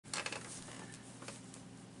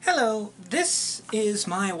Hello, this is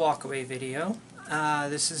my walkaway video.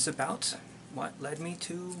 This is about what led me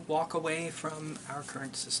to walk away from our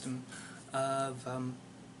current system of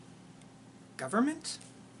government.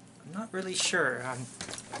 I'm not really sure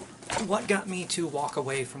what got me to walk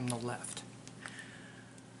away from the left.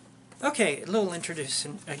 Okay, a little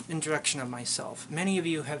introduction of myself. Many of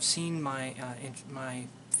you have seen my my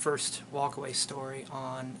first walkaway story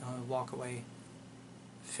on walkaway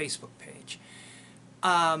Facebook page.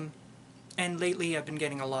 And lately I've been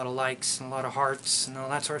getting a lot of likes and a lot of hearts and all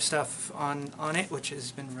that sort of stuff on it, which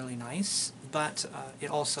has been really nice, but it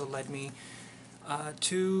also led me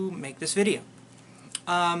to make this video.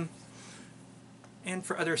 And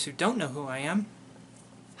for others who don't know who I am,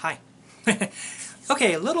 hi.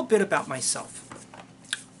 Okay, a little bit about myself.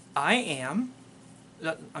 I'll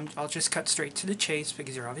just cut straight to the chase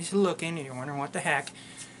because you're obviously looking and you're wondering what the heck.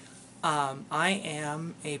 I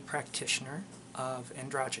am a practitioner of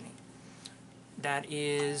androgyny. That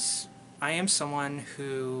is, I am someone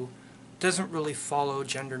who doesn't really follow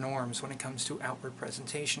gender norms when it comes to outward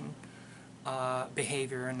presentation,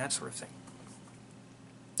 behavior, and that sort of thing.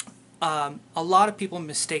 A lot of people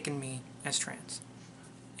mistaken me as trans,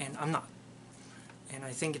 and I'm not. And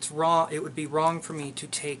I think it's wrong. It would be wrong for me to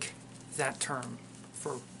take that term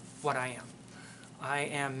for what I am. I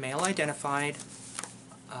am male identified.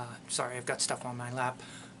 Sorry, I've got stuff on my lap.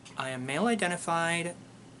 I am male identified.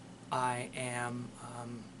 I am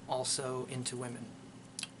also into women.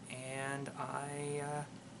 And I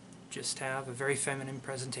just have a very feminine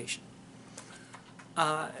presentation.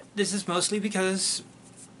 This is mostly because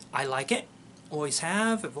I like it. Always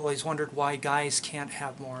have. I've always wondered why guys can't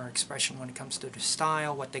have more expression when it comes to their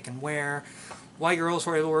style, what they can wear, why girls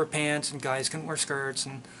wear lower pants and guys can wear skirts,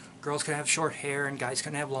 and girls can have short hair and guys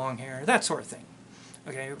can have long hair, that sort of thing.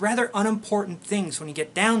 Okay, rather unimportant things when you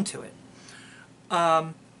get down to it.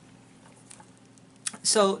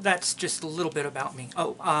 So that's just a little bit about me.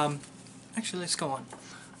 Oh, actually, let's go on.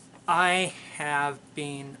 I have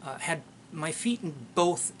been had my feet in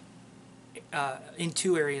both in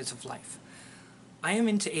two areas of life. I am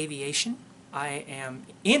into aviation. I am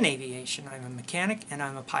in aviation. I'm a mechanic and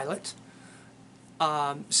I'm a pilot.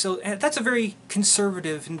 So that's a very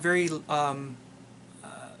conservative and very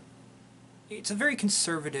it's a very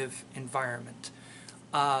conservative environment.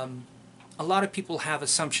 A lot of people have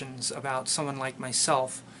assumptions about someone like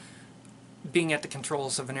myself being at the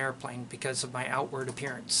controls of an airplane because of my outward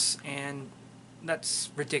appearance, and that's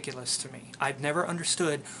ridiculous to me. I've never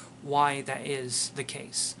understood why that is the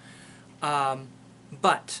case. And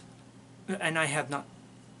I have not...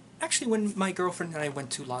 Actually, when my girlfriend and I went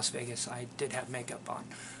to Las Vegas, I did have makeup on.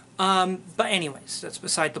 But anyways, that's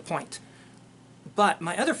beside the point. But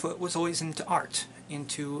my other foot was always into art,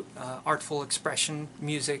 into artful expression,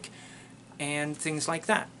 music, and things like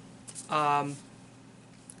that.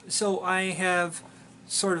 So I have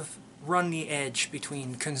sort of run the edge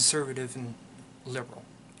between conservative and liberal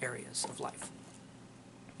areas of life.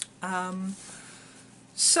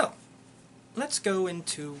 So, let's go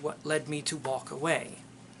into what led me to walk away.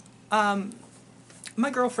 My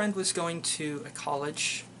girlfriend was going to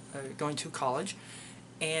college,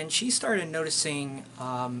 and she started noticing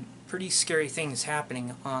pretty scary things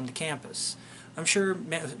happening on the campus. I'm sure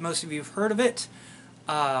most of you have heard of it.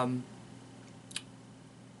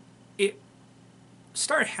 It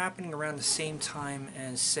started happening around the same time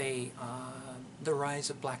as, say, the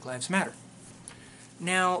rise of Black Lives Matter.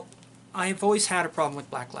 Now, I've always had a problem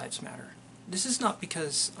with Black Lives Matter. This is not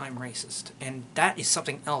because I'm racist, and that is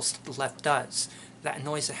something else that the left does that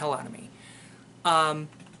annoys the hell out of me.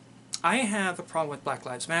 I have a problem with Black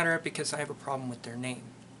Lives Matter because I have a problem with their name.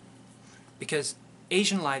 Because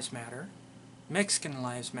Asian lives matter, Mexican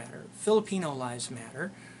lives matter, Filipino lives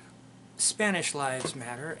matter, Spanish lives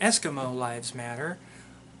matter, Eskimo lives matter.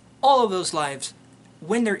 All of those lives,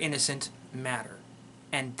 when they're innocent, matter.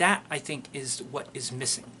 And that, I think, is what is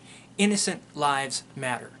missing. Innocent lives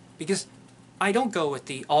matter. Because I don't go with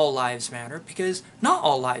the all lives matter, because not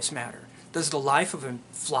all lives matter. Does the life of a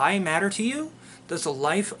fly matter to you? Does the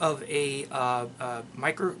life of a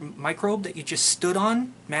microbe that you just stood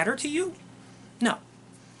on matter to you? No.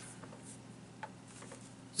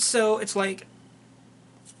 So it's like,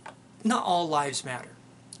 not all lives matter.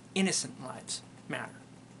 Innocent lives matter.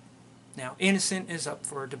 Now, innocent is up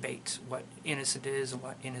for debate, what innocent is and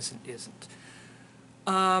what innocent isn't.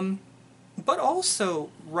 But also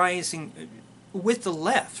rising with the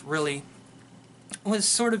left, really, was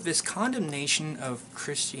sort of this condemnation of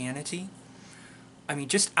Christianity. I mean,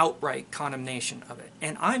 just outright condemnation of it.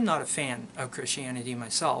 And I'm not a fan of Christianity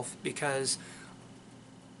myself, because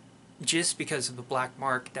just because of the black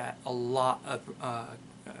mark that a lot of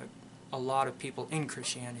a lot of people in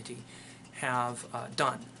Christianity have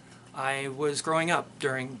done. I was growing up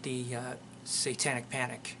during the satanic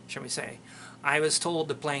panic, shall we say. I was told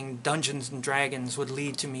that playing Dungeons and Dragons would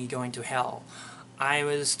lead to me going to hell. I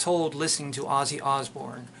was told listening to Ozzy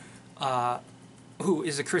Osbourne, who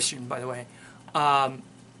is a Christian, by the way,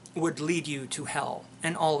 would lead you to hell,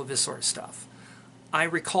 and all of this sort of stuff. I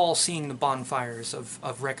recall seeing the bonfires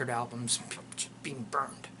of record albums being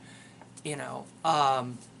burned. You know,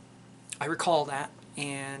 I recall that,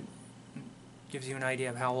 and gives you an idea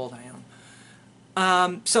of how old I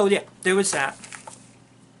am. So yeah, there was that.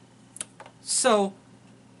 So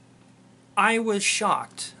I was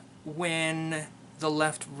shocked when the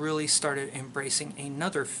left really started embracing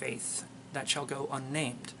another faith that shall go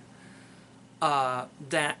unnamed.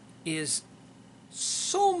 That is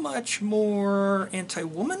so much more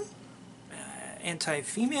anti-woman,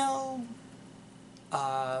 anti-female,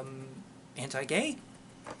 anti-gay.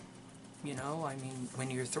 You know, I mean,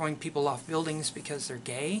 when you're throwing people off buildings because they're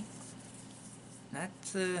gay,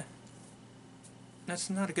 that's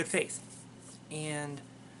not a good faith. And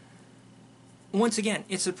once again,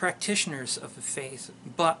 it's the practitioners of the faith,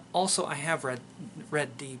 but also I have read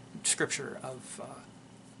the scripture of,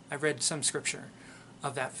 I've read some scripture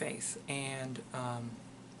of that faith, and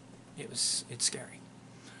it's scary.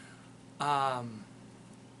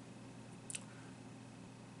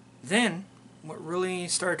 Then, what really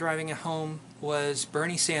started driving it home was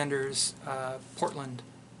Bernie Sanders' Portland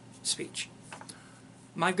speech.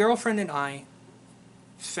 My girlfriend and I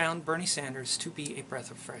found Bernie Sanders to be a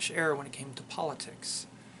breath of fresh air when it came to politics.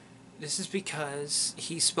 This is because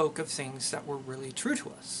he spoke of things that were really true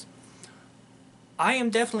to us. I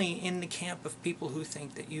am definitely in the camp of people who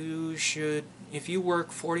think that you should, if you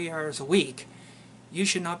work 40 hours a week, you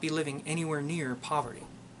should not be living anywhere near poverty.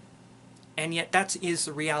 And yet that is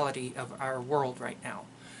the reality of our world right now.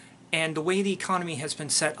 And the way the economy has been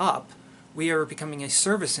set up, we are becoming a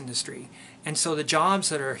service industry. And so the jobs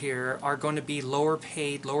that are here are going to be lower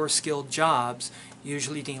paid, lower skilled jobs,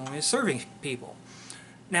 usually dealing with serving people.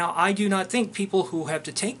 Now, I do not think people who have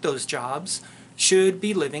to take those jobs should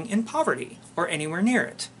be living in poverty or anywhere near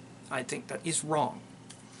it. I think that is wrong.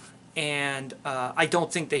 And I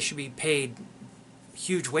don't think they should be paid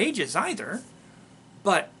huge wages either.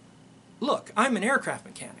 But look, I'm an aircraft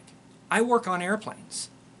mechanic. I work on airplanes.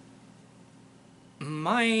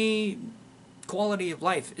 My quality of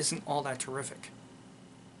life isn't all that terrific.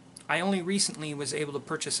 I only recently was able to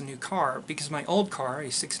purchase a new car because my old car, a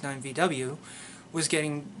 69 VW, was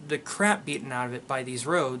getting the crap beaten out of it by these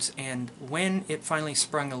roads, and when it finally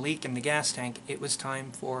sprung a leak in the gas tank, it was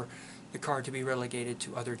time for the car to be relegated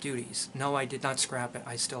to other duties. No, I did not scrap it.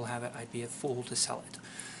 I still have it. I'd be a fool to sell it.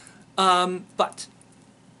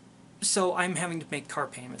 So I'm having to make car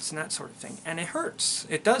payments and that sort of thing, and it hurts.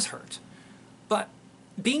 It does hurt. But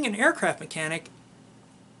being an aircraft mechanic,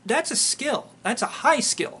 that's a skill. That's a high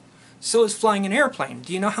skill. So is flying an airplane.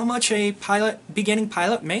 Do you know how much a beginning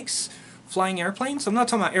pilot makes flying airplanes? I'm not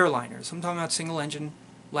talking about airliners. I'm talking about single-engine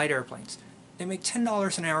light airplanes. They make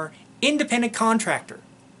 $10 an hour, independent contractor.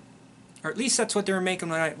 Or at least that's what they were making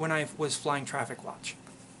when I was flying traffic watch.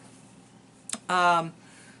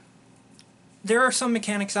 There are some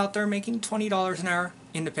mechanics out there making $20 an hour,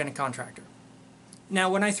 independent contractor. Now,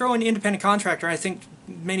 when I throw in independent contractor, I think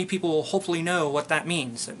many people will hopefully know what that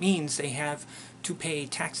means. It means they have to pay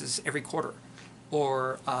taxes every quarter,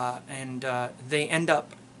 or they end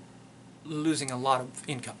up losing a lot of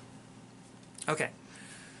income. Okay.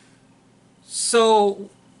 So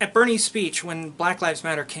at Bernie's speech, when Black Lives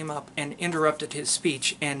Matter came up and interrupted his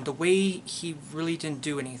speech, and the way he really didn't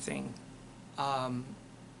do anything,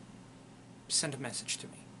 sent a message to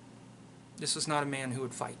me. This was not a man who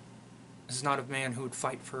would fight. This is not a man who would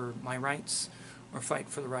fight for my rights or fight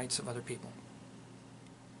for the rights of other people.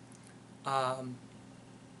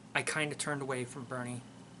 I kind of turned away from Bernie,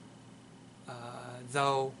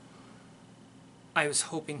 though I was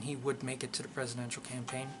hoping he would make it to the presidential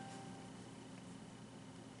campaign.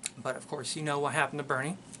 But of course, you know what happened to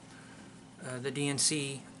Bernie. The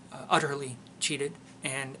DNC utterly cheated,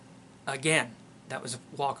 and again, that was a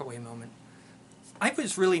walkaway moment. I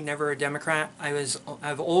was really never a Democrat.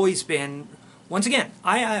 I've always been, once again,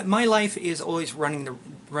 my life is always running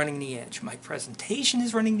the edge. My presentation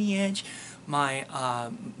is running the edge. My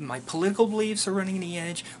political beliefs are running the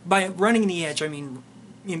edge. By running the edge, I mean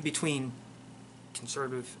in between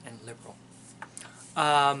conservative and liberal.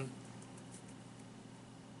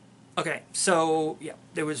 Okay, so yeah,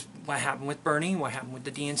 there was what happened with Bernie, what happened with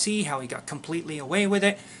the DNC, how he got completely away with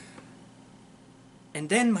it. And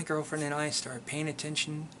then my girlfriend and I started paying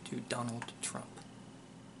attention to Donald Trump.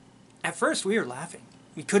 At first we were laughing.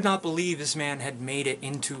 We could not believe this man had made it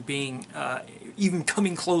into being, even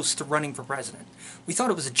coming close to running for president. We thought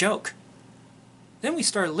it was a joke. Then we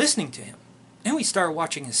started listening to him. Then we started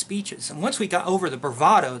watching his speeches. And once we got over the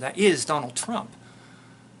bravado that is Donald Trump,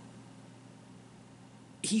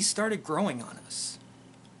 he started growing on us.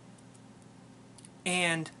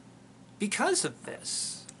 And because of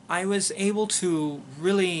this, I was able to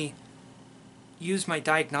really use my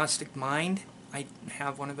diagnostic mind. I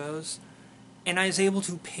have one of those. And I was able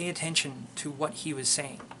to pay attention to what he was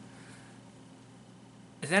saying.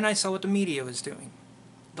 Then I saw what the media was doing.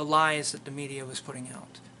 The lies that the media was putting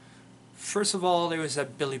out. First of all, there was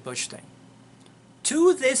that Billy Bush thing.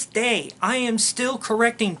 To this day, I am still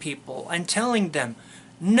correcting people and telling them,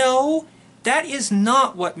 no, that is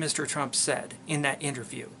not what Mr. Trump said in that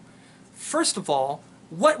interview. First of all,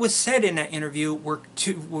 what was said in that interview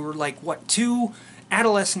were like what two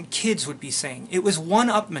adolescent kids would be saying. It was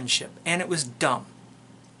one-upmanship, and it was dumb.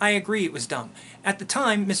 I agree it was dumb. At the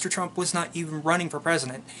time, Mr. Trump was not even running for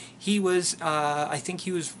president. He was, I think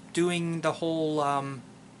he was doing the whole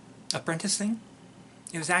Apprentice thing.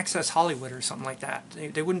 It was Access Hollywood or something like that.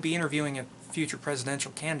 They wouldn't be interviewing a future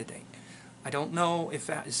presidential candidate. I don't know if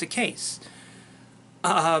that is the case.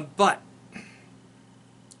 But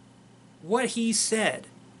what he said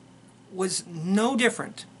was no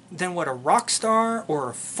different than what a rock star or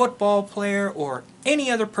a football player or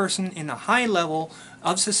any other person in the high level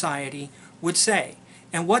of society would say.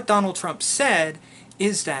 And what Donald Trump said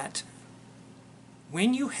is that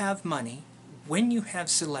when you have money, when you have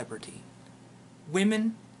celebrity,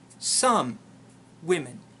 women, some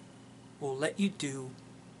women, will let you do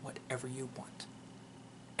whatever you want.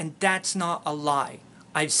 And that's not a lie.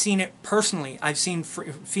 I've seen it personally. I've seen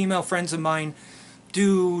female friends of mine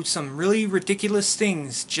do some really ridiculous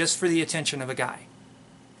things just for the attention of a guy.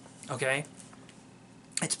 Okay?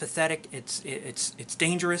 It's pathetic. It's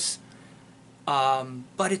dangerous.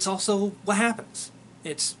 But it's also what happens.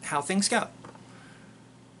 It's how things go.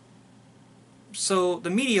 So the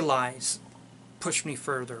media lies push me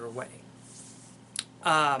further away.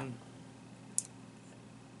 The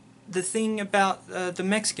thing about the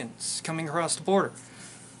Mexicans coming across the border.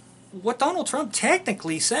 What Donald Trump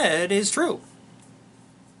technically said is true.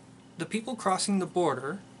 The people crossing the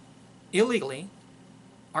border illegally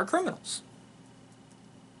are criminals.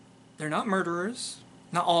 They're not murderers,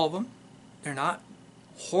 not all of them. They're not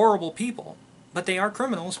horrible people, but they are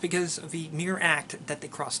criminals because of the mere act that they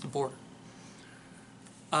crossed the border.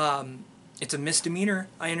 It's a misdemeanor,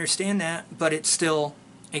 I understand that, but it's still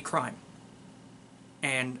a crime.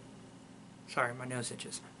 And, sorry, my nose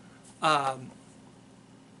itches.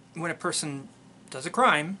 When a person does a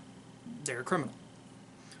crime, they're a criminal.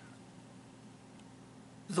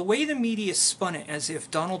 The way the media spun it as if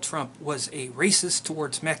Donald Trump was a racist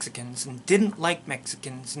towards Mexicans and didn't like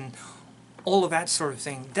Mexicans and all of that sort of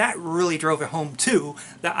thing, that really drove it home too,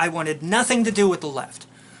 that I wanted nothing to do with the left.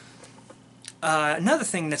 Another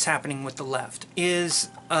thing that's happening with the left is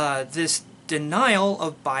this denial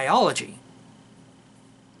of biology.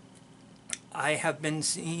 I have been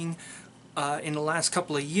seeing in the last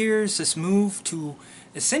couple of years this move to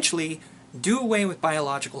essentially do away with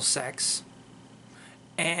biological sex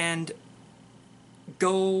and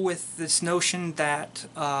go with this notion that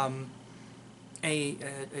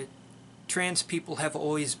trans people have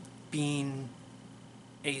always been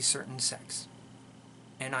a certain sex.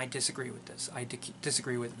 And I disagree with this. I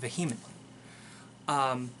disagree with it vehemently.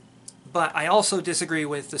 But I also disagree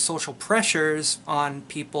with the social pressures on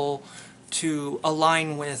people to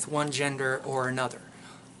align with one gender or another,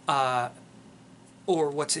 or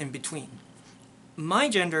what's in between. My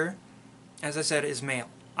gender, as I said, is male.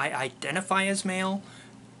 I identify as male,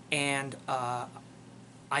 and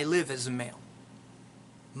I live as a male.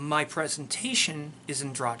 My presentation is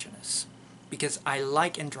androgynous, because I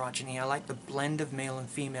like androgyny. I like the blend of male and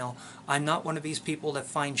female. I'm not one of these people that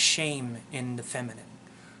find shame in the feminine.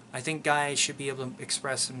 I think guys should be able to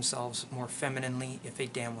express themselves more femininely if they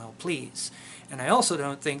damn well please. And I also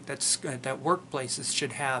don't think that workplaces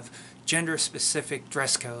should have gender-specific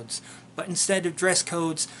dress codes, but instead of dress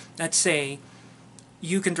codes that say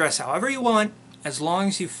you can dress however you want as long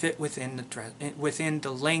as you fit within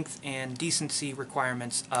the length and decency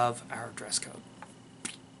requirements of our dress code.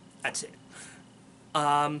 That's it.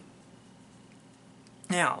 Now,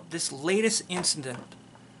 this latest incident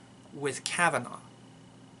with Kavanaugh.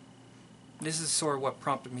 This is sort of what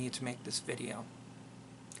prompted me to make this video.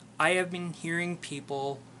 I have been hearing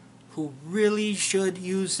people who really should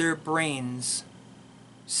use their brains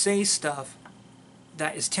say stuff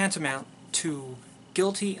that is tantamount to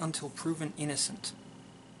guilty until proven innocent.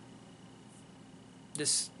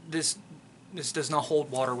 This This does not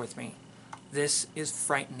hold water with me. This is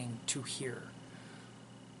frightening to hear.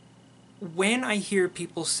 When I hear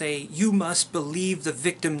people say, you must believe the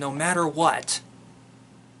victim no matter what,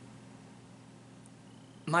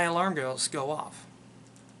 my alarm bells go off.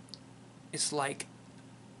 It's like,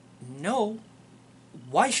 no,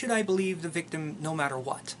 why should I believe the victim no matter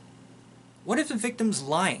what? What if the victim's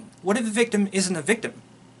lying? What if the victim isn't a victim?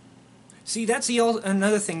 See, that's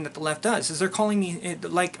another thing that the left does, is they're calling me,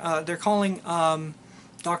 they're calling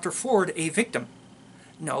Dr. Ford a victim.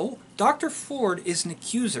 No, Dr. Ford is an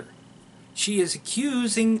accuser. She is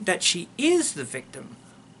accusing that she is the victim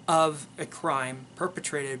of a crime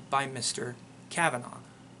perpetrated by Mr. Kavanaugh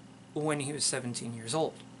when he was 17 years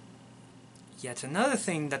old. Yet another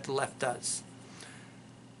thing that the left does.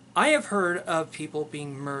 I have heard of people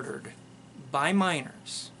being murdered by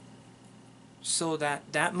minors so that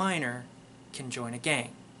that minor can join a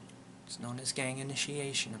gang. It's known as gang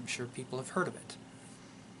initiation. I'm sure people have heard of it.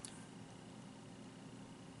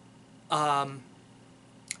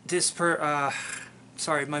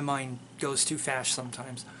 Sorry, my mind goes too fast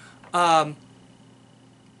sometimes.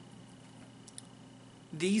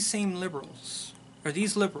 These liberals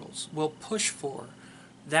will push for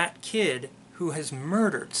that kid who has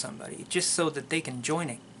murdered somebody just so that they can join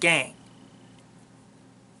a gang.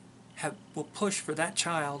 Will push for that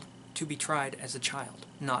child to be tried as a child,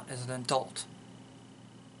 not as an adult.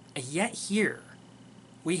 And yet here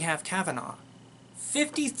we have Kavanaugh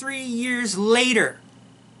 53 years later.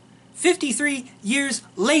 53 years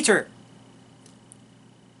later,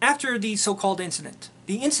 after the so-called incident,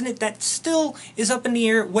 the incident that still is up in the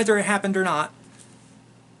air whether it happened or not,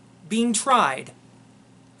 being tried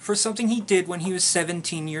for something he did when he was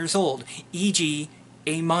 17 years old, e.g.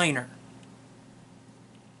 a minor.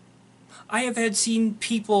 I have seen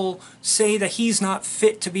people say that he's not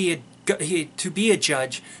fit to be a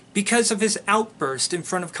judge because of his outburst in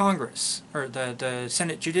front of Congress, or the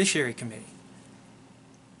Senate Judiciary Committee.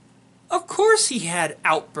 Of course he had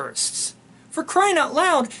outbursts. For crying out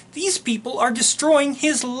loud, these people are destroying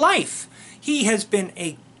his life. He has been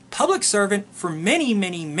a public servant for many,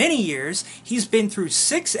 many, many years. He's been through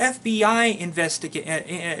 6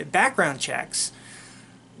 FBI background checks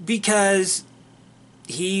because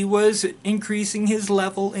he was increasing his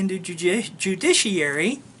level in the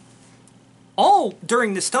judiciary. All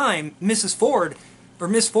during this time, Miss Ford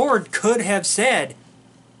could have said,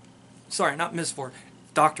 sorry, not Miss Ford,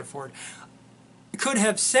 Dr. Ford, could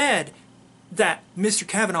have said that Mr.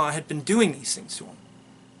 Kavanaugh had been doing these things to him.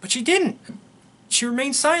 But she didn't. She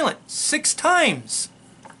remained silent 6 times,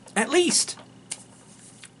 at least.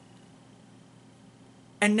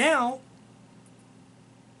 And now,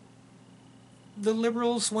 the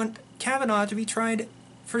liberals want Kavanaugh to be tried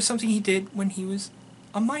for something he did when he was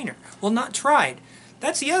a minor. Well, not tried.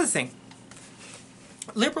 That's the other thing.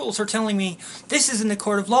 Liberals are telling me this is in the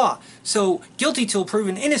court of law, so guilty till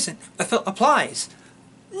proven innocent applies.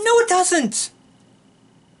 No, it doesn't.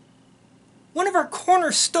 One of our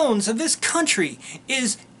cornerstones of this country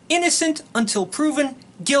is innocent until proven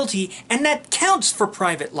guilty, and that counts for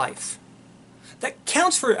private life. That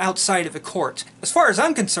counts for outside of the court. As far as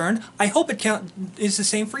I'm concerned, I hope it is the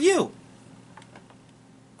same for you.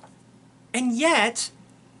 And yet,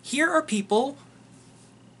 here are people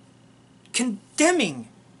condemning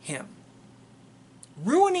him,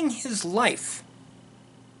 ruining his life,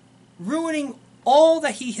 ruining all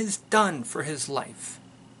that he has done for his life,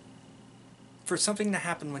 for something that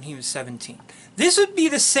happened when he was 17. This would be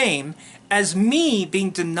the same as me being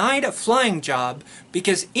denied a flying job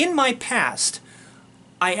because in my past,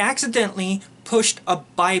 I accidentally pushed a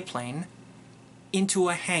biplane into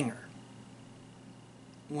a hangar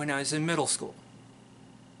when I was in middle school.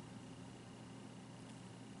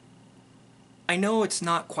 I know it's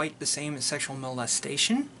not quite the same as sexual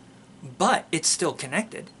molestation, but it's still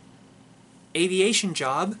connected. Aviation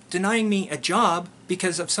job, denying me a job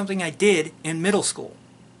because of something I did in middle school.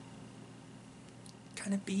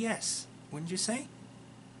 Kind of BS, wouldn't you say?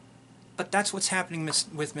 But that's what's happening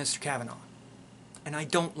with Mr. Kavanaugh. And I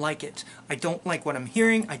don't like it. I don't like what I'm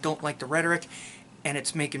hearing. I don't like the rhetoric. And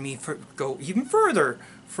it's making me go even further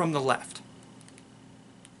from the left.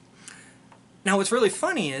 Now what's really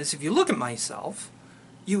funny is, if you look at myself,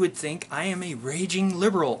 you would think I am a raging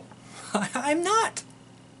liberal. I'm not.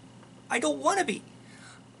 I don't want to be.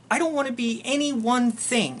 I don't want to be any one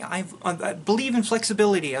thing. I believe in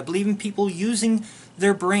flexibility. I believe in people using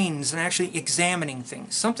their brains and actually examining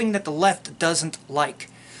things. Something that the left doesn't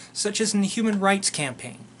like. Such as in the Human Rights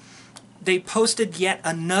Campaign. They posted yet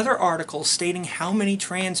another article stating how many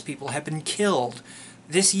trans people have been killed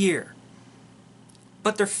this year.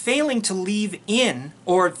 But they're failing to leave in,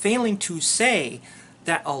 or failing to say,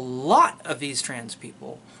 that a lot of these trans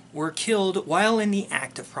people were killed while in the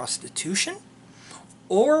act of prostitution,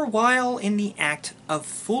 or while in the act of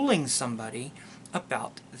fooling somebody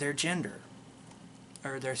about their gender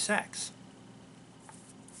or their sex.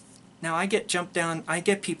 Now I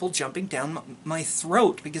get people jumping down my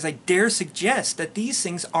throat because I dare suggest that these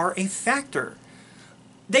things are a factor.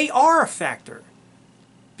 They are a factor.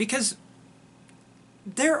 Because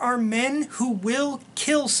there are men who will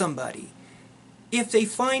kill somebody if they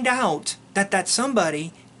find out that that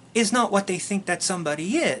somebody is not what they think that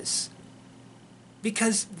somebody is.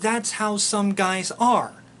 Because that's how some guys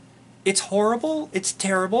are. It's horrible, it's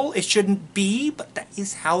terrible, it shouldn't be, but that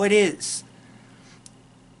is how it is.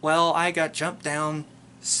 Well, I got jumped down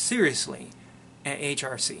seriously at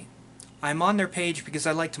HRC. I'm on their page because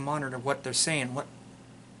I like to monitor what they're saying, what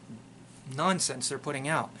nonsense they're putting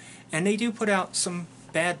out. And they do put out some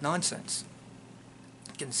bad nonsense.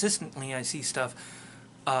 Consistently I see stuff,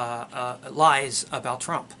 lies about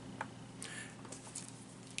Trump.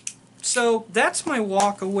 So that's my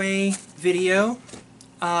walk away video.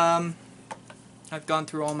 I've gone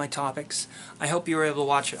through all my topics. I hope you were able to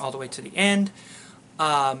watch it all the way to the end.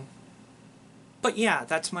 But yeah,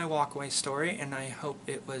 that's my walk away story, and I hope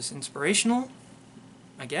it was inspirational,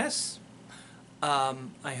 I guess.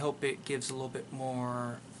 I hope it gives a little bit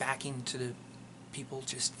more backing to the people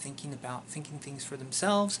just thinking things for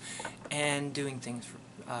themselves and doing things for,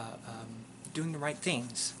 doing the right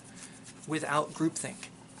things without groupthink.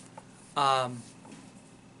 I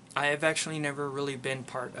have actually never really been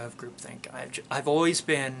part of groupthink. I've always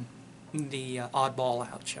been the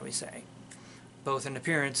oddball out, shall we say, both in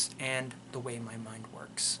appearance and the way my mind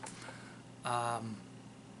works.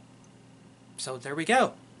 So there we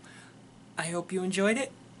go. I hope you enjoyed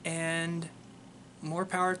it, and more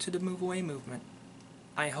power to the Move Away movement.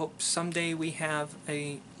 I hope someday we have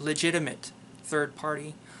a legitimate third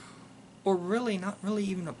party, or really not really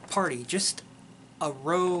even a party, just a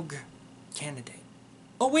rogue candidate.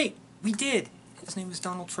 Oh wait, we did! His name was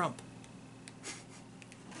Donald Trump.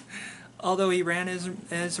 Although he ran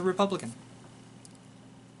as a Republican.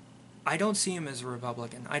 I don't see him as a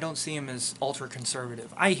Republican. I don't see him as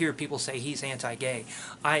ultra-conservative. I hear people say he's anti-gay.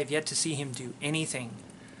 I have yet to see him do anything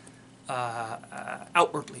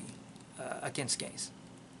outwardly against gays.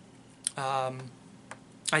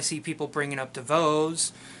 I see people bringing up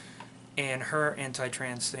DeVos and her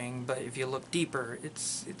anti-trans thing, but if you look deeper,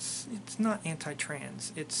 it's not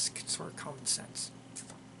anti-trans. It's sort of common sense.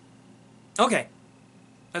 Okay,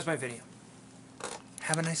 that's my video.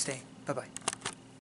 Have a nice day. Bye-bye.